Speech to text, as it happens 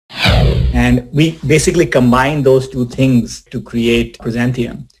And we basically combined those two things to create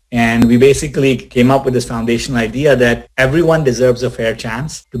Prezentium. And we basically came up with this foundational idea that everyone deserves a fair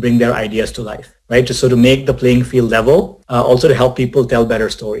chance to bring their ideas to life, right? So to make the playing field level, also to help people tell better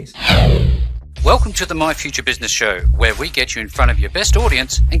stories. Welcome to the My Future Business Show, where we get you in front of your best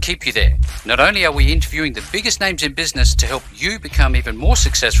audience and keep you there. Not only are we interviewing the biggest names in business to help you become even more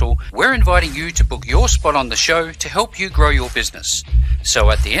successful, we're inviting you to book your spot on the show to help you grow your business.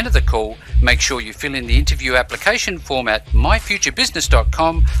 So at the end of the call, make sure you fill in the interview application form at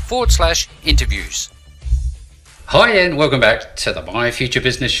myfuturebusiness.com/interviews. Hi and welcome back to the My Future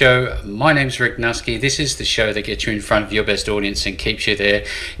Business Show. My name's Rick Nusky. This is the show that gets you in front of your best audience and keeps you there.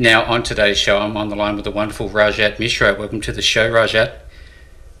 Now on today's show, I'm on the line with the wonderful Rajat Mishra. Welcome to the show, Rajat.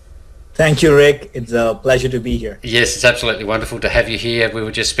 Thank you, Rick. It's a pleasure to be here. Yes, it's absolutely wonderful to have you here. We were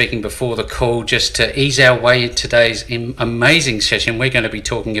just speaking before the call just to ease our way in today's amazing session. We're going to be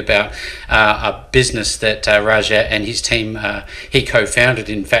talking about a business that Rajat and his team, he co-founded,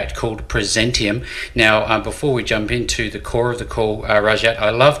 in fact, called Prezentium. Now, before we jump into the core of the call, Rajat, I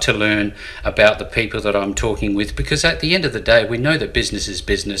love to learn about the people that I'm talking with, because at the end of the day, we know that business is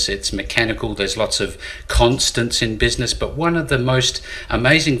business. It's mechanical. There's lots of constants in business, but one of the most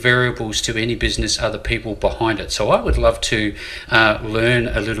amazing variables to any business are the people behind it. So I would love to learn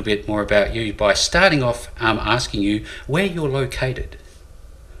a little bit more about you by starting off asking you where you're located.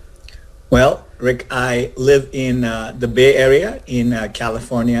 Well, Rick, I live in the Bay Area in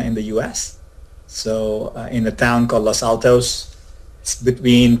California in the US. So in a town called Los Altos. It's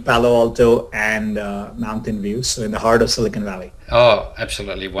between Palo Alto and Mountain View, so in the heart of Silicon Valley. Oh,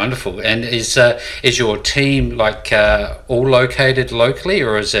 absolutely wonderful. And is your team like all located locally,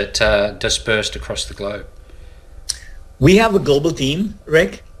 or is it dispersed across the globe? We have a global team,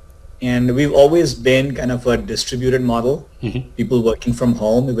 Rick, and we've always been kind of a distributed model. Mm-hmm. People working from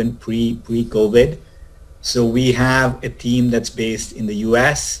home, even pre-COVID. So we have a team that's based in the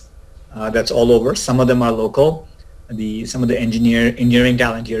US, that's all over. Some of them are local. Some of the engineering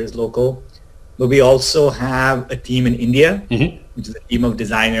talent here is local, but we also have a team in India, mm-hmm. which is a team of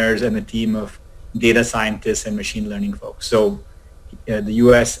designers and a team of data scientists and machine learning folks. So the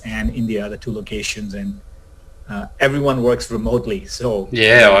US and India are the two locations, and everyone works remotely. So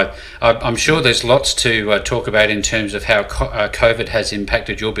yeah, I'm sure there's lots to talk about in terms of how COVID has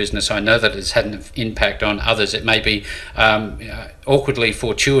impacted your business. I know that it's had an impact on others. It may be awkwardly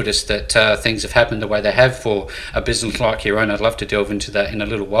fortuitous that things have happened the way they have for a business like your own. I'd love to delve into that in a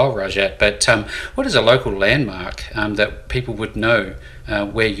little while, Rajat. But what is a local landmark that people would know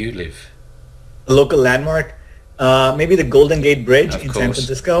where you live? A local landmark? Maybe the Golden Gate Bridge in San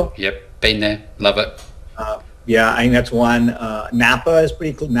Francisco. Yep, been there, love it. Yeah, I think that's one. Napa is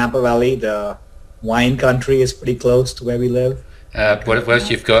pretty close. Napa Valley, the wine country, is pretty close to where we live. What else?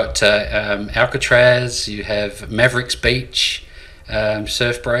 You've got Alcatraz, you have Mavericks Beach,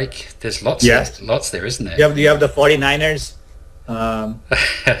 Surf Break. There's lots there, isn't there? You have the 49ers.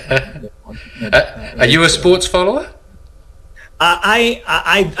 Are you a sports follower?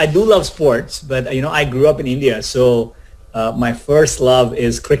 I do love sports, but I grew up in India, so my first love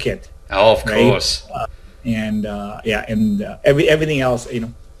is cricket. Oh, of course. Everything else,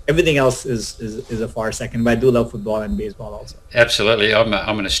 everything else is a far second. But I do love football and baseball also. Absolutely, I'm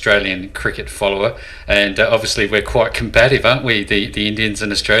an Australian cricket follower, and obviously we're quite combative, aren't we? The Indians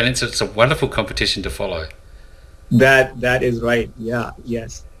and Australians. So it's a wonderful competition to follow. That is right. Yeah.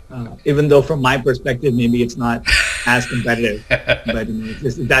 Yes. Even though from my perspective, maybe it's not as competitive, but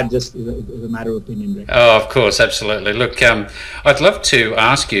that just is a matter of opinion, Rick. Oh, of course, absolutely. Look, I'd love to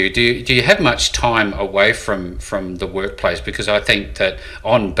ask you, do you have much time away from the workplace? Because I think that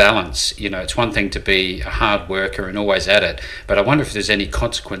on balance, it's one thing to be a hard worker and always at it, but I wonder if there's any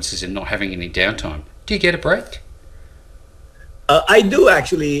consequences in not having any downtime. Do you get a break? I do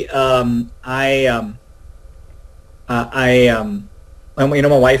actually. My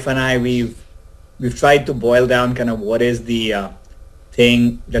wife and I, we've tried to boil down kind of what is the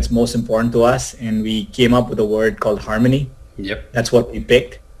thing that's most important to us, and we came up with a word called harmony. Yep. That's what we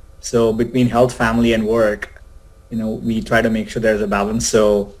picked. So between health, family, and work, we try to make sure there's a balance.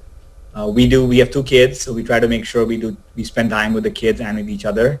 So we have 2 kids, so we try to make sure we spend time with the kids and with each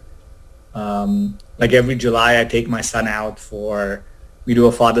other. Like every July, I take my son out we do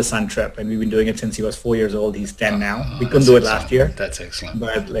a father-son trip, and we've been doing it since he was 4 years old. He's 10 now. We couldn't do it last year. That's excellent.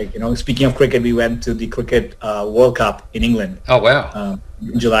 But speaking of cricket, we went to the Cricket World Cup in England. Oh, wow.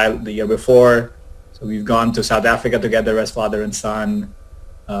 In July the year before. So we've gone to South Africa together as father and son,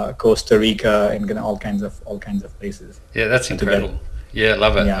 Costa Rica, and all kinds of places. Yeah, that's incredible. Yeah,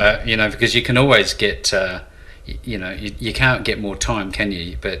 love it. Yeah. Because you can always get you can't get more time, can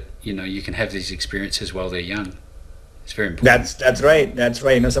you? But you can have these experiences while they're young. It's very important. That's right. That's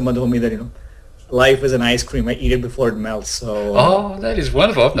right. Someone told me that life is an ice cream. I eat it before it melts. So that is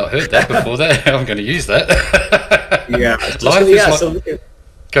wonderful. I've not heard that before. I'm going to use that. Yeah.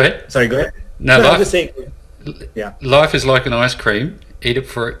 Go ahead. Sorry. Go ahead. No, I'm just saying. Yeah. Life is like an ice cream. Eat it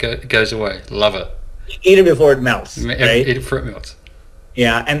before it goes away. Love it. Eat it before it melts. Right? Eat it before it melts.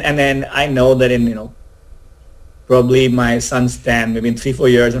 Yeah, and then I know that in probably my son's 10, maybe in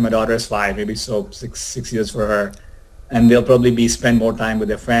 3-4 years, and my daughter is 5, maybe so 6 years for her, and they'll probably spend more time with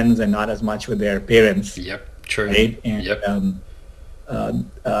their friends and not as much with their parents. Yep, true. Right, and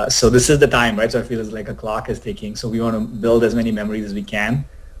so this is the time, right? So I feel it's like a clock is ticking. So we want to build as many memories as we can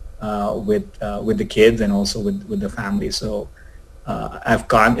with the kids and also with the family. So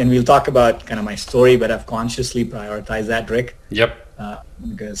and we'll talk about kind of my story, but I've consciously prioritized that, Rick. Yep.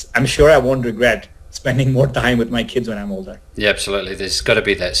 Because I'm sure I won't regret spending more time with my kids when I'm older. Yeah, absolutely. There's got to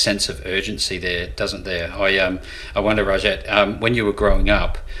be that sense of urgency there, doesn't there? I wonder, Rajat, when you were growing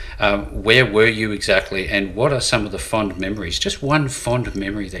up, where were you exactly, and what are some of the fond memories? Just one fond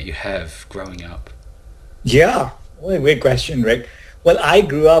memory that you have growing up. Yeah, well, great question, Rick. Well, I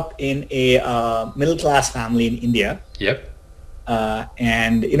grew up in a middle-class family in India. Yep.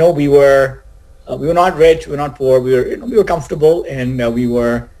 And we were not rich, we were not poor, we were comfortable, and we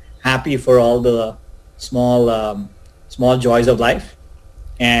were happy for all the small joys of life.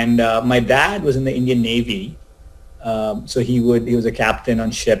 And my dad was in the Indian Navy, so he was a captain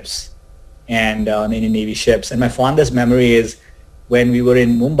on ships and on Indian Navy ships. And my fondest memory is when we were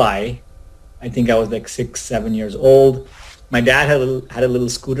in Mumbai. I think I was like 6-7 years old. My dad had a little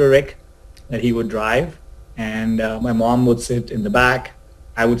scooter, Rick, that he would drive. And my mom would sit in the back,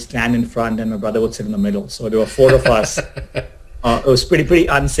 I would stand in front, and my brother would sit in the middle. So there were 4 of us. It was pretty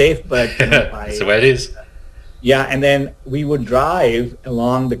unsafe, but that's the way it is. Yeah, and then we would drive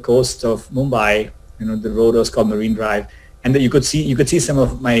along the coast of Mumbai. The road was called Marine Drive, and then you could see some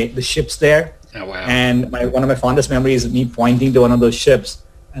of the ships there. Oh wow! And one of my fondest memories is me pointing to one of those ships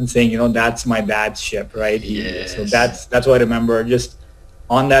and saying, that's my dad's ship, right? Yes. So that's what I remember. Just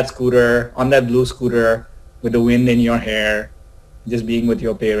on that scooter, on that blue scooter, with the wind in your hair, just being with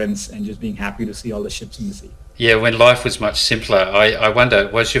your parents and just being happy to see all the ships in the sea. Yeah, when life was much simpler. I wonder,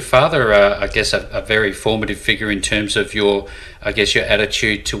 was your father, I guess, a very formative figure in terms of your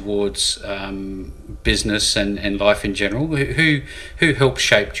attitude towards business and life in general? Who helped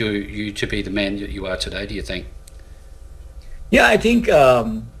shape you to be the man that you are today, do you think? Yeah, I think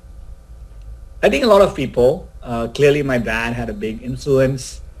a lot of people. Clearly, my dad had a big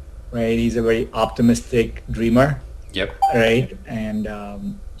influence. Right, he's a very optimistic dreamer. Yep. Right, and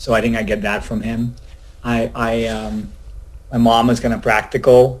so I think I get that from him. My mom is kind of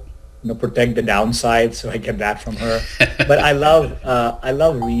practical, protect the downside, so I get that from her. But I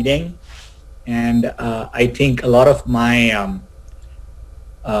love reading, and I think a lot of my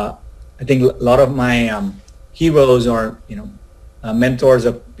heroes or mentors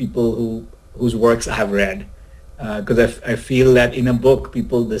are people whose works I have read. Because I feel that in a book,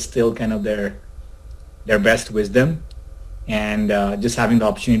 people distill kind of their best wisdom, and just having the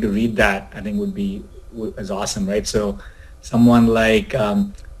opportunity to read that, I think is awesome, right? So someone like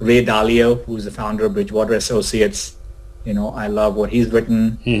Ray Dalio, who's the founder of Bridgewater Associates, I love what he's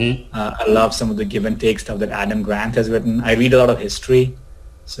written. Mm-hmm. I love some of the give and take stuff that Adam Grant has written. I read a lot of history,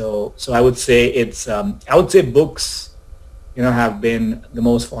 so I would say books have been the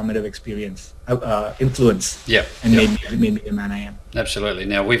most formative influence. Yeah, and made me the man I am. Absolutely.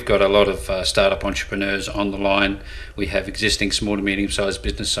 Now we've got a lot of startup entrepreneurs on the line. We have existing small to medium-sized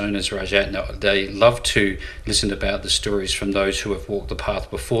business owners, Rajat. Now, they love to listen about the stories from those who have walked the path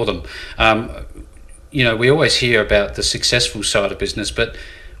before them. We always hear about the successful side of business, but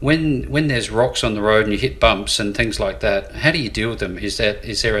when there's rocks on the road and you hit bumps and things like that, how do you deal with them? Is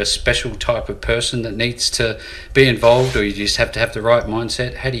there a special type of person that needs to be involved, or you just have to have the right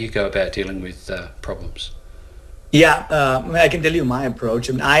mindset? How do you go about dealing with problems? Yeah, I can tell you my approach.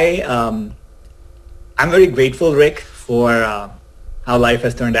 I'm very grateful, Rick, for how life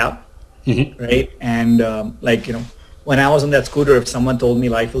has turned out, mm-hmm. right? And when I was on that scooter, if someone told me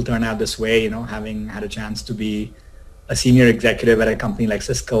life will turn out this way, having had a chance to be a senior executive at a company like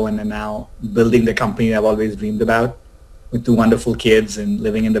Cisco, and then now building the company I've always dreamed about with 2 wonderful kids and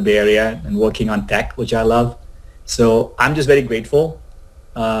living in the Bay Area and working on tech, which I love. So I'm just very grateful,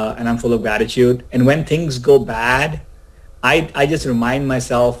 and I'm full of gratitude. And when things go bad, I just remind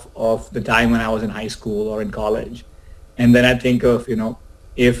myself of the time when I was in high school or in college. And then I think of,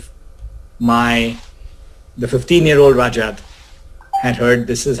 if the 15-year-old Rajat had heard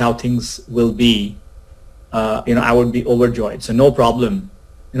this is how things will be, I would be overjoyed. So no problem.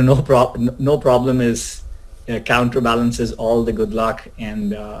 No problem is counterbalances all the good luck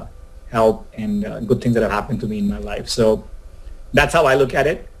and help and good things that have happened to me in my life. So that's how I look at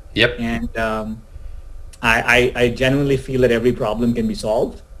it. Yep. And I genuinely feel that every problem can be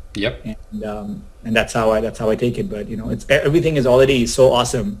solved. Yep. And that's how I take it. But it's everything is already so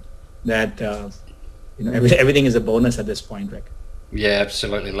awesome that everything is a bonus at this point, Rick. Yeah,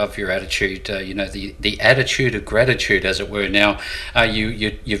 absolutely. Love your attitude. The attitude of gratitude, as it were. Now,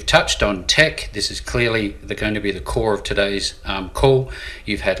 you've touched on tech. This is clearly going to be the core of today's call.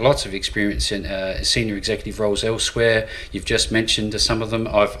 You've had lots of experience in senior executive roles elsewhere. You've just mentioned some of them.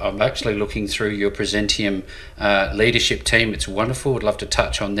 I'm actually looking through your Prezentium leadership team. It's wonderful. I'd love to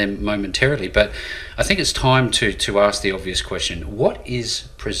touch on them momentarily, but I think it's time to ask the obvious question: what is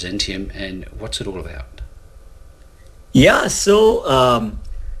Prezentium, and what's it all about? Yeah, so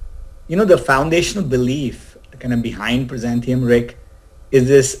the foundational belief kind of behind Prezentium, Rick, is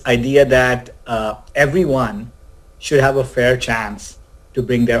this idea that everyone should have a fair chance to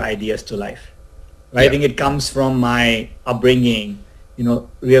bring their ideas to life. Right? Yeah. I think it comes from my upbringing,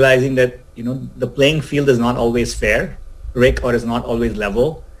 realizing that the playing field is not always fair, Rick, or is not always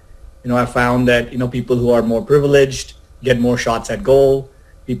level. I found that people who are more privileged get more shots at goal.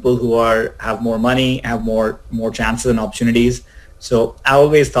 People who have more money have more chances and opportunities. So I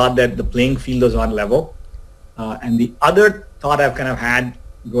always thought that the playing field was on level. And the other thought I've kind of had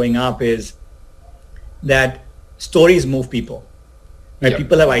growing up is that stories move people. Right? Yep.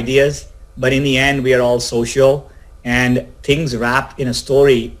 People have ideas, but in the end, we are all social, and things wrapped in a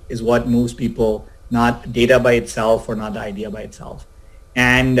story is what moves people, not data by itself or not the idea by itself.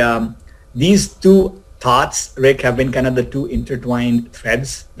 And these two thoughts, Rick, have been kind of the two intertwined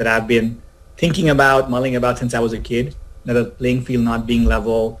threads that I've been thinking about, mulling about since I was a kid, that the playing field not being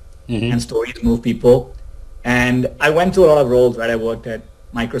level and stories move people. And I went through a lot of roles, right? I worked at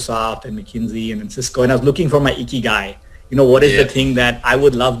Microsoft and McKinsey and Cisco, and I was looking for my ikigai. What is the thing that I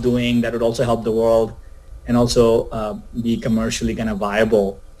would love doing that would also help the world and also be commercially kind of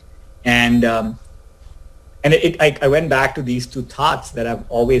viable. And I went back to these two thoughts that I've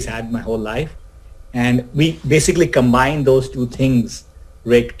always had my whole life. And we basically combined those two things,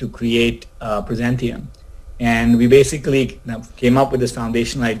 Rick, to create Prezentium. And we basically came up with this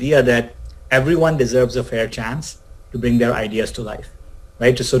foundational idea that everyone deserves a fair chance to bring their ideas to life,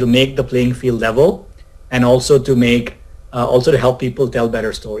 right? So to make the playing field level, and also to help people tell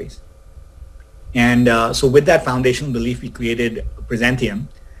better stories. And so with that foundational belief, we created Prezentium,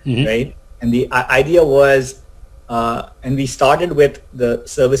 right? And the idea was, and we started with the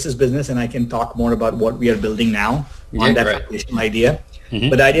services business, and I can talk more about what we are building now on that foundational idea.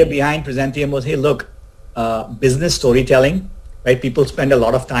 But the idea behind Prezentium was, hey, look, business storytelling, right? People spend a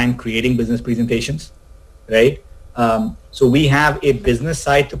lot of time creating business presentations, right? So we have a business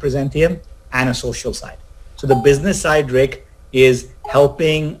side to Prezentium and a social side. So the business side, Rick, is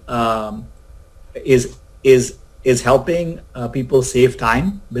helping helping people save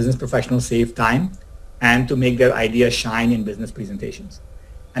time, business professionals save time, and to make their ideas shine in business presentations.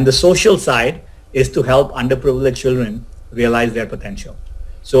 And the social side is to help underprivileged children realize their potential.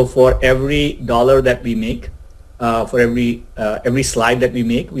 So for every dollar that we make, for every slide that we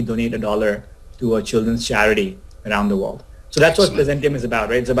make, we donate $1 to a children's charity around the world. So that's what Prezentium is about,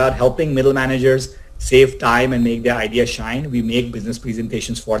 right? It's about helping middle managers save time and make their ideas shine. We make business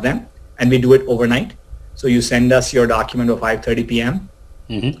presentations for them, and we do it overnight. So you send us your document by 5:30 p.m.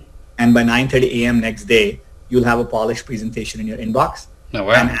 And by 9:30 a.m. next day, you'll have a polished presentation in your inbox. Oh,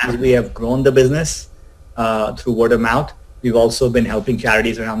 wow. And as we have grown the business through word of mouth, we've also been helping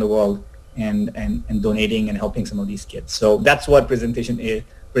charities around the world and donating and helping some of these kids. So that's what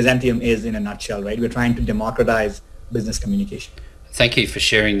Prezentium is in a nutshell, right? We're trying to democratize business communication. Thank you for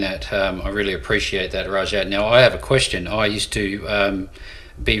sharing that. I really appreciate that, Rajat. Now, I have a question. I used to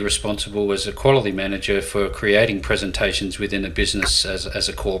be responsible as a quality manager for creating presentations within a business as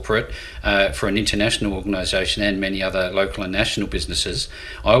a corporate for an international organization and many other local and national businesses.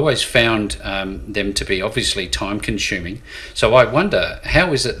 I always found them to be obviously time consuming. So I wonder,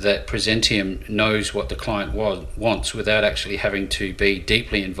 how is it that Prezentium knows what the client wants without actually having to be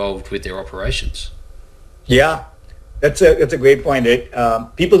deeply involved with their operations? Yeah, that's a great point.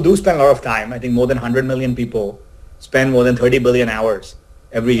 People do spend a lot of time. I think more than 100 million people spend more than 30 billion hours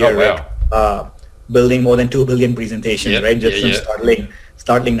every year, building more than 2 billion presentations, right? Just some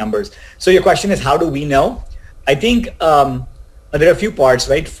startling numbers. So your question is, how do we know? I think there are a few parts,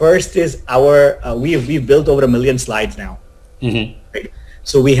 right? First is we've built over 1 million slides now. Right?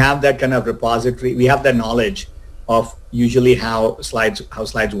 So we have that kind of repository. We have that knowledge of usually how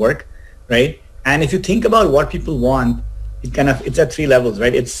slides work, right? And if you think about what people want, it's at three levels,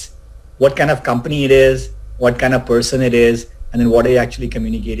 right? It's what kind of company it is, what kind of person it is, and then what are you actually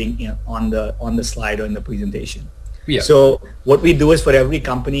communicating on the slide or in the presentation. Yeah. So what we do is for every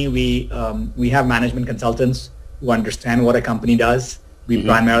company, we have management consultants who understand what a company does. We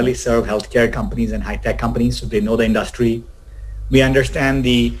primarily serve healthcare companies and high-tech companies, so they know the industry. We understand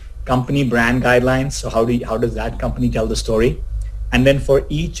the company brand guidelines. So how does that company tell the story? And then for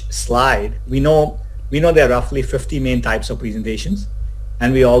each slide, we know there are roughly 50 main types of presentations,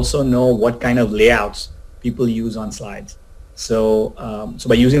 and we also know what kind of layouts people use on slides. So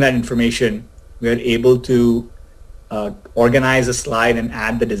by using that information, we are able to organize a slide and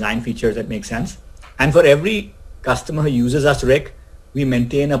add the design features that make sense. And for every customer who uses us, Rick, we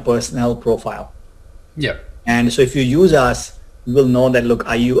maintain a personnel profile. Yeah. And so if you use us, we will know that, look,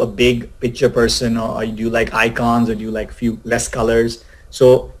 are you a big picture person, or do you like icons, or do you like few less colors?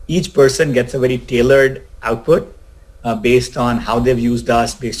 So each person gets a very tailored output based on how they've used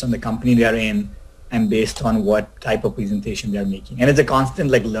us, based on the company they're in, and based on what type of presentation they're making. And it's a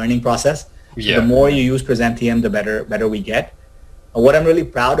constant learning process. Yeah. So the more you use Prezentium, the better we get. What I'm really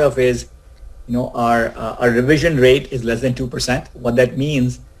proud of is, our revision rate is less than 2%. What that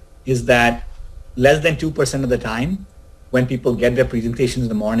means is that less than 2% of the time, when people get their presentations in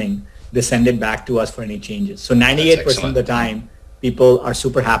the morning, they send it back to us for any changes. So 98% of the time, people are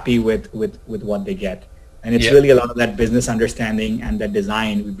super happy with what they get. And it's really a lot of that business understanding and that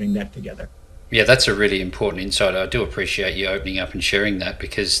design, we bring that together. Yeah, that's a really important insight. I do appreciate you opening up and sharing that,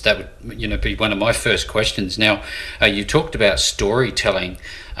 because that would, be one of my first questions. Now, you talked about storytelling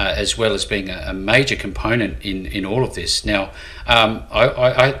as well as being a major component in all of this. Now,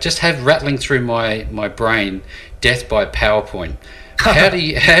 I just have rattling through my brain, death by PowerPoint. How do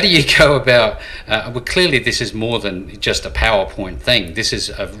you go about? Well, clearly this is more than just a PowerPoint thing. This is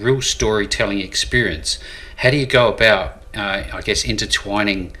a real storytelling experience. How do you go about, I guess,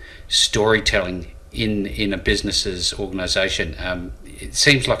 intertwining storytelling in a business's organization? It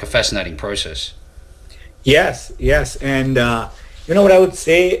seems like a fascinating process. Yes, and what I would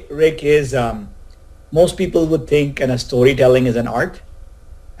say, Rick, is most people would think kind of storytelling is an art,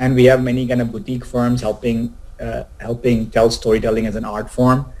 and we have many kind of boutique firms helping tell storytelling as an art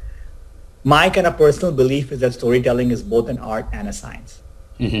form. My kind of personal belief is that storytelling is both an art and a science.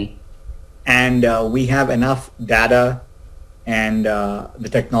 And we have enough data and the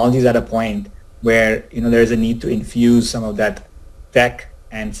technology is at a point where there is a need to infuse some of that tech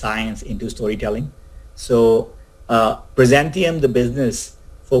and science into storytelling. So Prezentium, the business,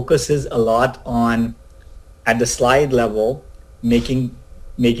 focuses a lot on, at the slide level, making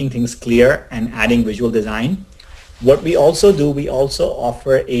things clear and adding visual design. What we also do, we also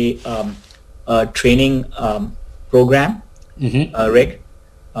offer a training program, Rick,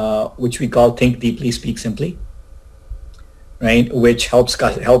 which we call Think Deeply, Speak Simply, right? Which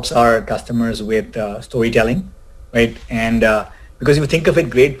helps our customers with storytelling, right? And because if you think of it,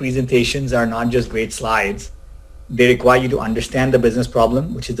 great presentations are not just great slides. They require you to understand the business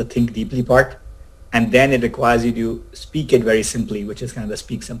problem, which is the think deeply part, and then it requires you to speak it very simply, which is kind of the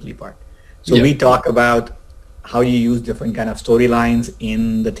speak simply part. So we talk about how you use different kind of storylines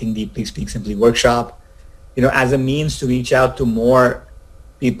in the Think Deeply, Speak Simply workshop, as a means to reach out to more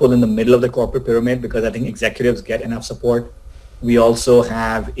people in the middle of the corporate pyramid, because I think executives get enough support. We also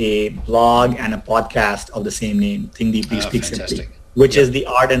have a blog and a podcast of the same name, Think Deeply, Speak Simply, which is the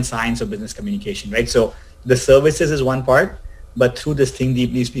art and science of business communication, right? So the services is one part, but through this Think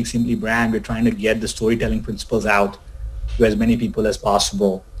Deeply, Speak Simply brand, we're trying to get the storytelling principles out to as many people as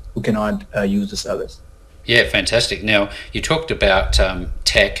possible who cannot use the service. Yeah, fantastic. Now, you talked about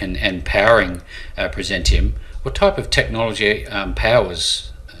tech and powering Prezentium. What type of technology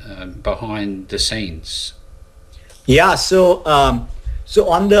powers behind the scenes? Yeah, so on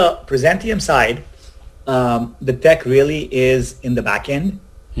the Prezentium side, the tech really is in the back end,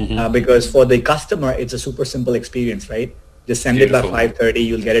 because for the customer, it's a super simple experience, right? Just send it by 5:30,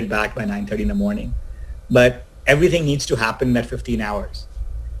 you'll get it back by 9:30 in the morning. But everything needs to happen in that 15 hours,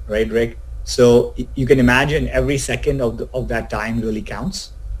 right, Rick? So you can imagine every second of that time really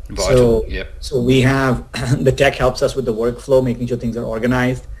counts. Vital. So we have, the tech helps us with the workflow, making sure things are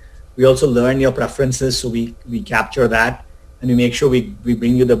organized. We also learn your preferences, so we capture that, and we make sure we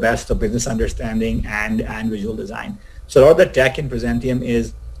bring you the best of business understanding and visual design. So a lot of the tech in Prezentium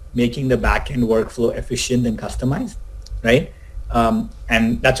is making the back-end workflow efficient and customized, right?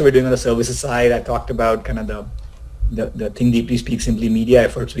 And that's what we're doing on the services side. I talked about kind of the Think Deeply, Speak Simply media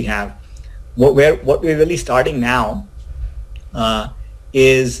efforts we have. What we're really starting now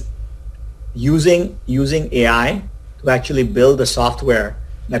is using AI to actually build the software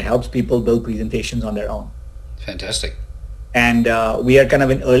that helps people build presentations on their own. Fantastic. And we are kind of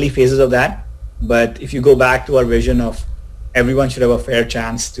in early phases of that. But if you go back to our vision of everyone should have a fair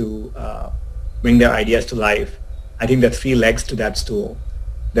chance to bring their ideas to life, I think there are three legs to that stool.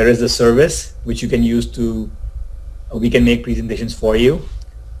 There is the service, which you can use to, we can make presentations for you.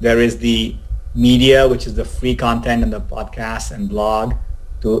 There is the media, which is the free content and the podcast and blog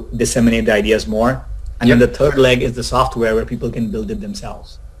to disseminate the ideas more. And then the third leg is the software where people can build it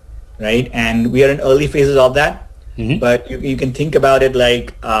themselves, right? And we are in early phases of that, but you can think about it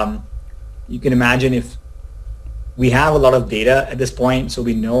like, you can imagine if we have a lot of data at this point, so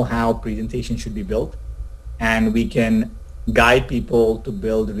we know how presentations should be built, and we can guide people to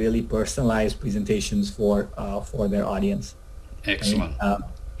build really personalized presentations for their audience. Excellent.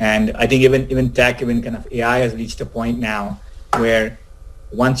 And I think even tech, even kind of AI has reached a point now where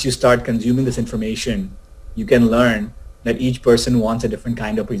once you start consuming this information, you can learn that each person wants a different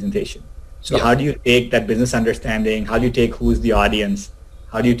kind of presentation. So how do you take that business understanding? How do you take who's the audience?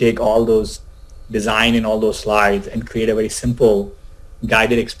 How do you take all those design in all those slides and create a very simple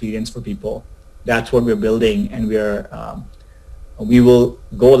guided experience for people? That's what we're building, and we will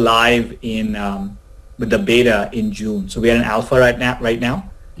go live in with the beta in June. So we are in alpha right now.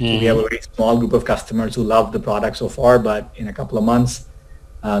 So we have a very small group of customers who love the product so far, but in a couple of months,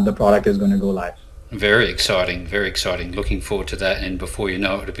 the product is going to go live. Very exciting, very exciting. Looking forward to that, and before you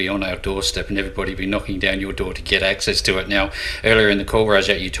know it, it'll be on our doorstep and everybody will be knocking down your door to get access to it. Now, earlier in the call,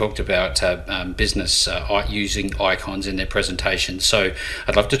 Rajat, you talked about business using icons in their presentations. So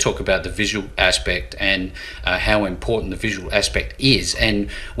I'd love to talk about the visual aspect and how important the visual aspect is, and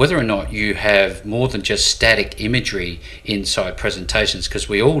whether or not you have more than just static imagery inside presentations, because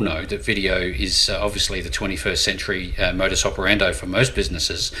we all know that video is obviously the 21st century modus operandi for most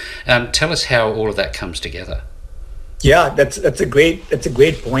businesses. Tell us how all of that comes together. Yeah, that's a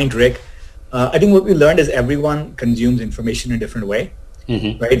great point, Rick. I think what we learned is everyone consumes information in a different way,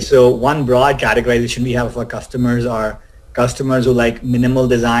 right? So one broad categorization we have of our customers are customers who like minimal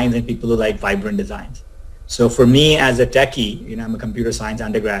designs and people who like vibrant designs. So for me as a techie, I'm a computer science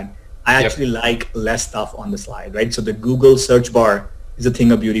undergrad, I actually like less stuff on the slide, right? So the Google search bar is a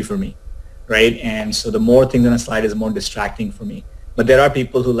thing of beauty for me, right? And so the more things on a slide is more distracting for me. But there are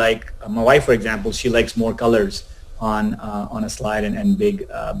people who like, my wife, for example, she likes more colors on a slide and big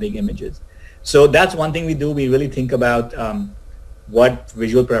images. So that's one thing we do. We really think about what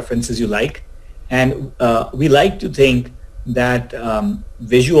visual preferences you like. And we like to think that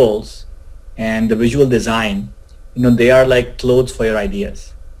visuals and the visual design, they are like clothes for your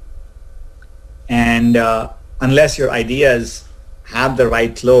ideas. And unless your ideas have the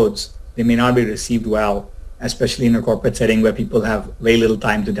right clothes, they may not be received well, especially in a corporate setting where people have very little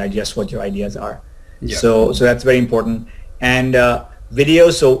time to digest what your ideas are. So that's very important. And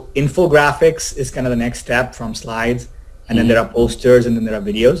video, so infographics is kind of the next step from slides, and then there are posters, and then there are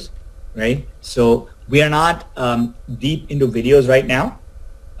videos, right? So we are not deep into videos right now,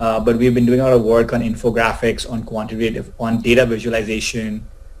 but we've been doing a lot of work on infographics, on data visualization,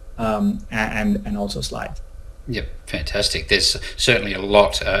 and also slides. Yep, fantastic. There's certainly a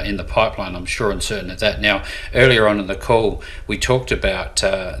lot in the pipeline, I'm sure and certain of that. Now, earlier on in the call, we talked about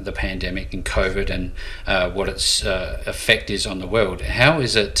the pandemic and COVID and what its effect is on the world. How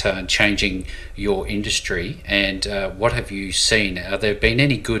is it changing your industry, and what have you seen? Have there been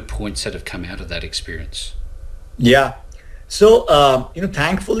any good points that have come out of that experience? Yeah. So,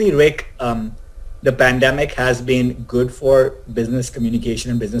 thankfully, Rick, the pandemic has been good for business communication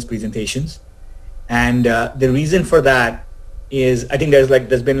and business presentations. And the reason for that is I think there's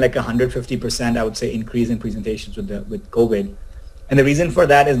been like 150%, I would say, increase in presentations with COVID. And the reason for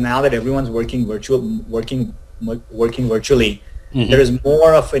that is now that everyone's working virtually, there is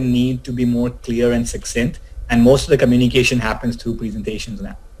more of a need to be more clear and succinct. And most of the communication happens through presentations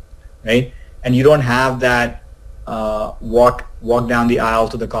now, right? And you don't have that walk down the aisle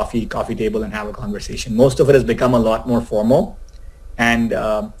to the coffee table and have a conversation. Most of it has become a lot more formal, and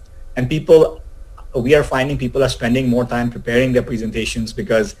we are finding people are spending more time preparing their presentations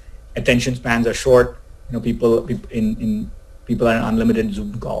because attention spans are short. People are in unlimited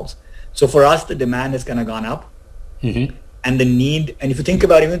Zoom calls. So for us, the demand has kind of gone up, and the need. And if you think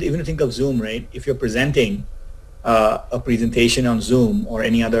about even if you think of Zoom, right? If you're presenting a presentation on Zoom or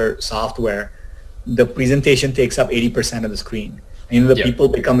any other software, the presentation takes up 80% of the screen. And the people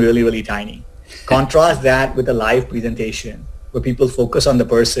become really, really tiny. Contrast that with a live presentation where people focus on the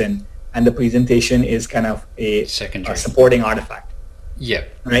person, and the presentation is kind of a supporting artifact. Yeah.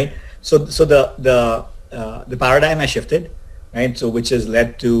 Right. So the paradigm has shifted, right? So which has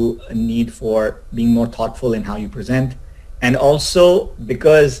led to a need for being more thoughtful in how you present, And also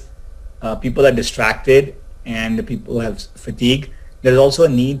because people are distracted and people have fatigue, there's also a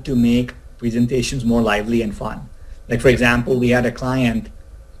need to make presentations more lively and fun. Like for example, we had a client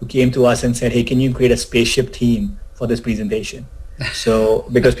who came to us and said, hey, can you create a spaceship theme for this presentation? So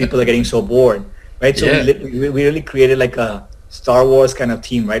because people are getting so bored, right? So we really created like a Star Wars kind of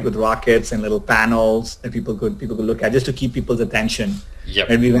theme, right, with rockets and little panels that people could look at just to keep people's attention.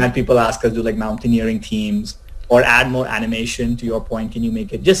 And we've had people ask us to do like mountaineering themes or add more animation. To your point, can you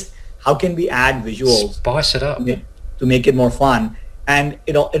make it just how can we add visuals, spice it up to make it more fun? And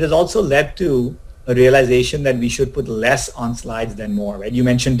it has also led to a realization that we should put less on slides than more, right? You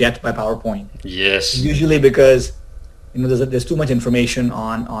mentioned death by PowerPoint. Yes. Usually because there's too much information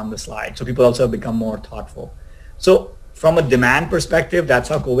on the slide, so people also have become more thoughtful. So from a demand perspective, that's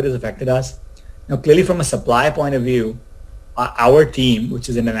how COVID has affected us. Now, clearly from a supply point of view, our team, which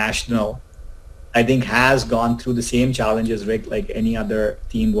is international, I think has gone through the same challenges, Rick, like any other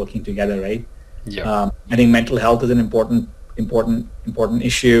team working together, right? I think mental health is an important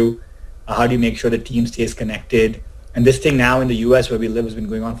issue. How do you make sure the team stays connected? And this thing now in the US where we live has been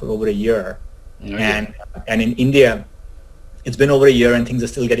going on for over a year. And in India, it's been over a year and things are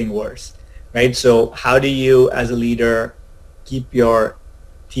still getting worse, right? So how do you, as a leader, keep your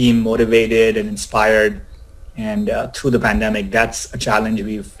team motivated and inspired and through the pandemic? That's a challenge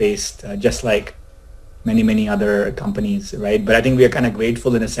we've faced, just like many other companies, right? But I think we are kind of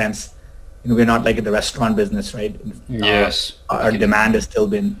grateful in a sense. We're not like in the restaurant business, right? Yes. Our demand has still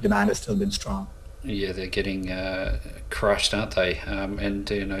been strong. Yeah, they're getting crushed, aren't they? And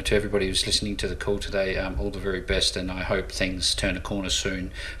to everybody who's listening to the call today, all the very best, and I hope things turn a corner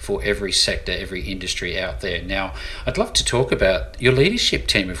soon for every sector, every industry out there. Now, I'd love to talk about your leadership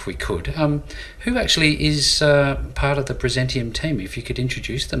team, if we could. Who actually is part of the Prezentium team? If you could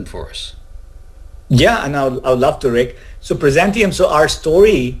introduce them for us. Yeah, and I would love to, Rick. So Prezentium. So our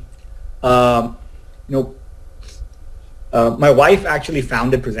story. My wife actually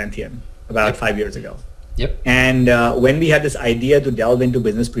founded Prezentium about 5 years ago. And when we had this idea to delve into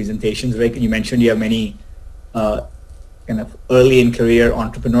business presentations, Rick, and you mentioned you have many kind of early in career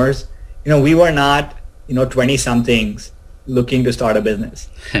entrepreneurs, we were not 20 somethings looking to start a business,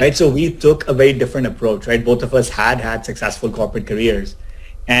 right? So we took a very different approach, right? Both of us had successful corporate careers,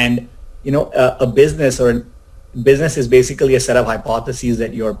 and a business is basically a set of hypotheses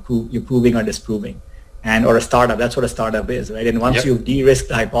that you're proving or disproving, or a startup. That's what a startup is, right? And once you've de-risked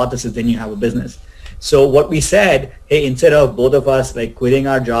the hypothesis, then you have a business. So what we said, hey, instead of both of us like quitting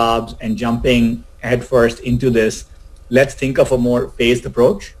our jobs and jumping headfirst into this, let's think of a more phased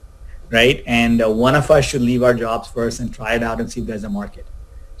approach, right? And one of us should leave our jobs first and try it out and see if there's a market.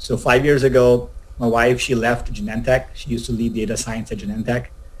 So 5 years ago, my wife, she left Genentech. She used to lead data science at Genentech.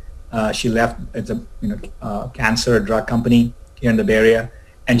 She left. It's a cancer drug company here in the Bay Area,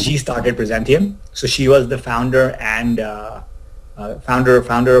 and she started Prezentium. So she was the founder and founder of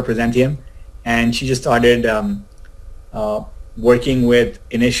Prezentium, and she just started working with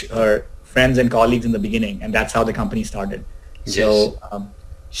her friends and colleagues in the beginning, and that's how the company started. Yes. So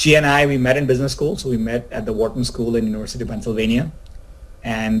she and we met in business school. So we met at the Wharton School in University of Pennsylvania,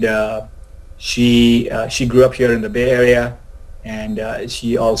 and she grew up here in the Bay Area. And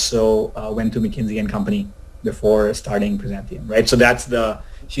she also went to McKinsey Company before starting Prezentium, right? So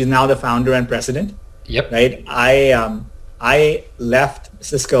she's now the founder and president. Right. I left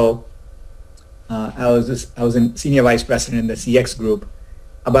Cisco. I was in senior vice president in the CX group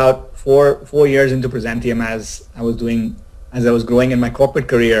about four years into Prezentium. As I was growing in my corporate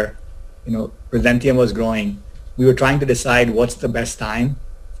career, Prezentium was growing. We were trying to decide what's the best time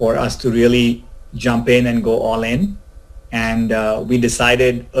for us to really jump in and go all in. And we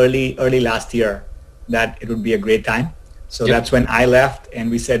decided early last year that it would be a great time. So that's when I left,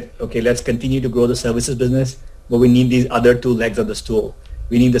 and we said, okay, let's continue to grow the services business, but we need these other two legs of the stool.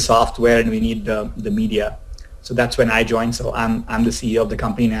 We need the software and we need the media. So that's when I joined. So I'm the CEO of the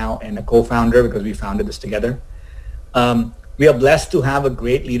company now and a co-founder because we founded this together. We are blessed to have a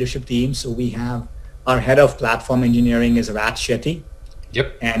great leadership team. So we have our head of platform engineering is Rat Shetty.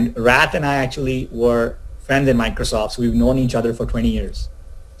 And Rat and I actually were friends in Microsoft, so we've known each other for 20 years.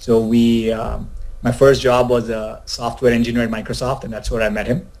 So my first job was a software engineer at Microsoft, and that's where I met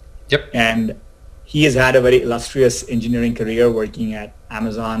him. And he has had a very illustrious engineering career working at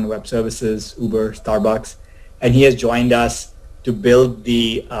Amazon Web Services, Uber, Starbucks, and he has joined us to build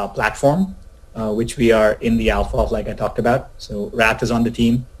the platform, which we are in the alpha of, like I talked about. So Rat is on the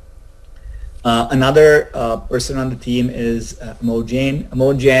team. Another person on the team is Mo Jain.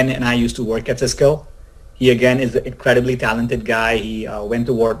 Mo Jain and I used to work at Cisco. He, again, is an incredibly talented guy. He went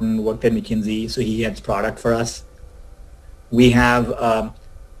to Wharton, worked at McKinsey, so he heads product for us. We have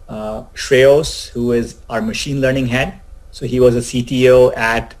Shreyos, who is our machine learning head. So he was a CTO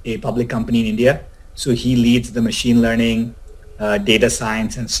at a public company in India. So he leads the machine learning, data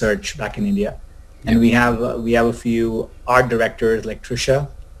science, and search back in India. And we have a few art directors, like Trisha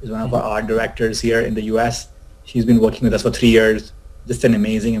is one of our art directors here in the US. She's been working with us for 3 years. Just an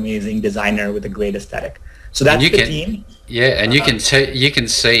amazing designer with a great aesthetic. So that's the team. Yeah, and you can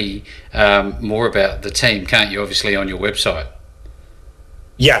see more about the team, can't you? Obviously on your website.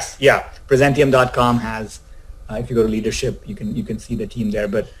 Yes, yeah. Prezentium.com has. If you go to leadership, you can see the team there.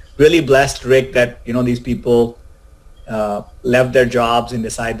 But really blessed, Rick, that these people left their jobs and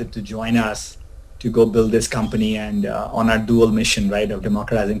decided to join us to go build this company and on our dual mission, right, of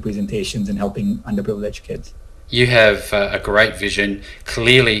democratizing presentations and helping underprivileged kids. You have a great vision.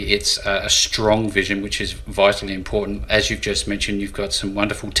 Clearly, it's a strong vision, which is vitally important. As you've just mentioned, you've got some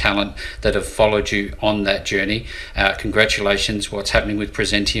wonderful talent that have followed you on that journey. Congratulations. What's happening with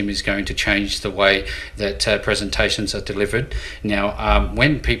Prezentium is going to change the way that presentations are delivered. Now,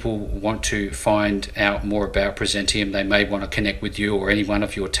 when people want to find out more about Prezentium, they may want to connect with you or any one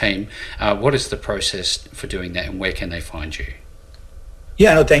of your team. What is the process for doing that, and where can they find you?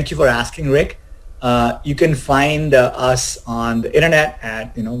 Yeah, no, thank you for asking, Rick. You can find us on the internet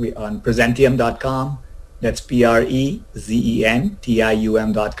at on Prezentium.com. That's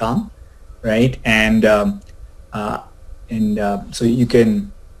Prezentium.com, right? And so you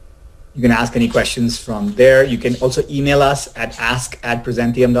can ask any questions from there. You can also email us at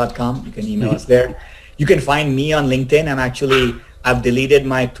ask@Prezentium.com. You can email us there. You can find me on LinkedIn. I've deleted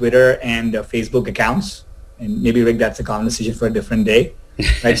my Twitter and Facebook accounts, and maybe, Rick, that's a conversation for a different day.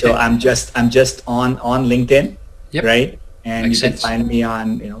 Right, so I'm just on LinkedIn, right? And Makes sense. Find me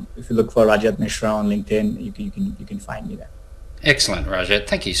on, if you look for Rajat Mishra on LinkedIn, you can find me there. Excellent, Rajat.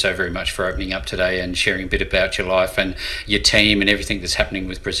 Thank you so very much for opening up today and sharing a bit about your life and your team and everything that's happening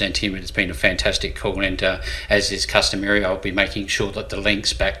with Prezentium. It's been a fantastic call, and as is customary, I'll be making sure that the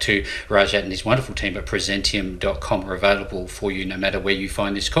links back to Rajat and his wonderful team at Prezentium.com are available for you no matter where you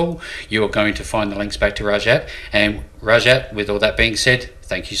find this call. You are going to find the links back to Rajat. And Rajat, with all that being said,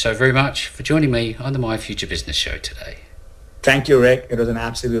 thank you so very much for joining me on the My Future Business show today. Thank you, Rick. It was an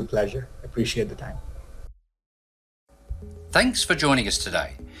absolute pleasure. I appreciate the time. Thanks for joining us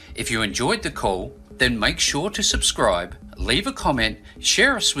today. If you enjoyed the call, then make sure to subscribe, leave a comment,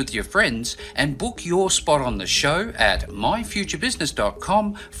 share us with your friends, and book your spot on the show at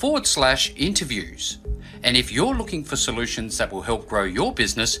myfuturebusiness.com/interviews. And if you're looking for solutions that will help grow your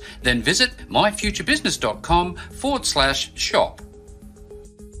business, then visit myfuturebusiness.com/shop.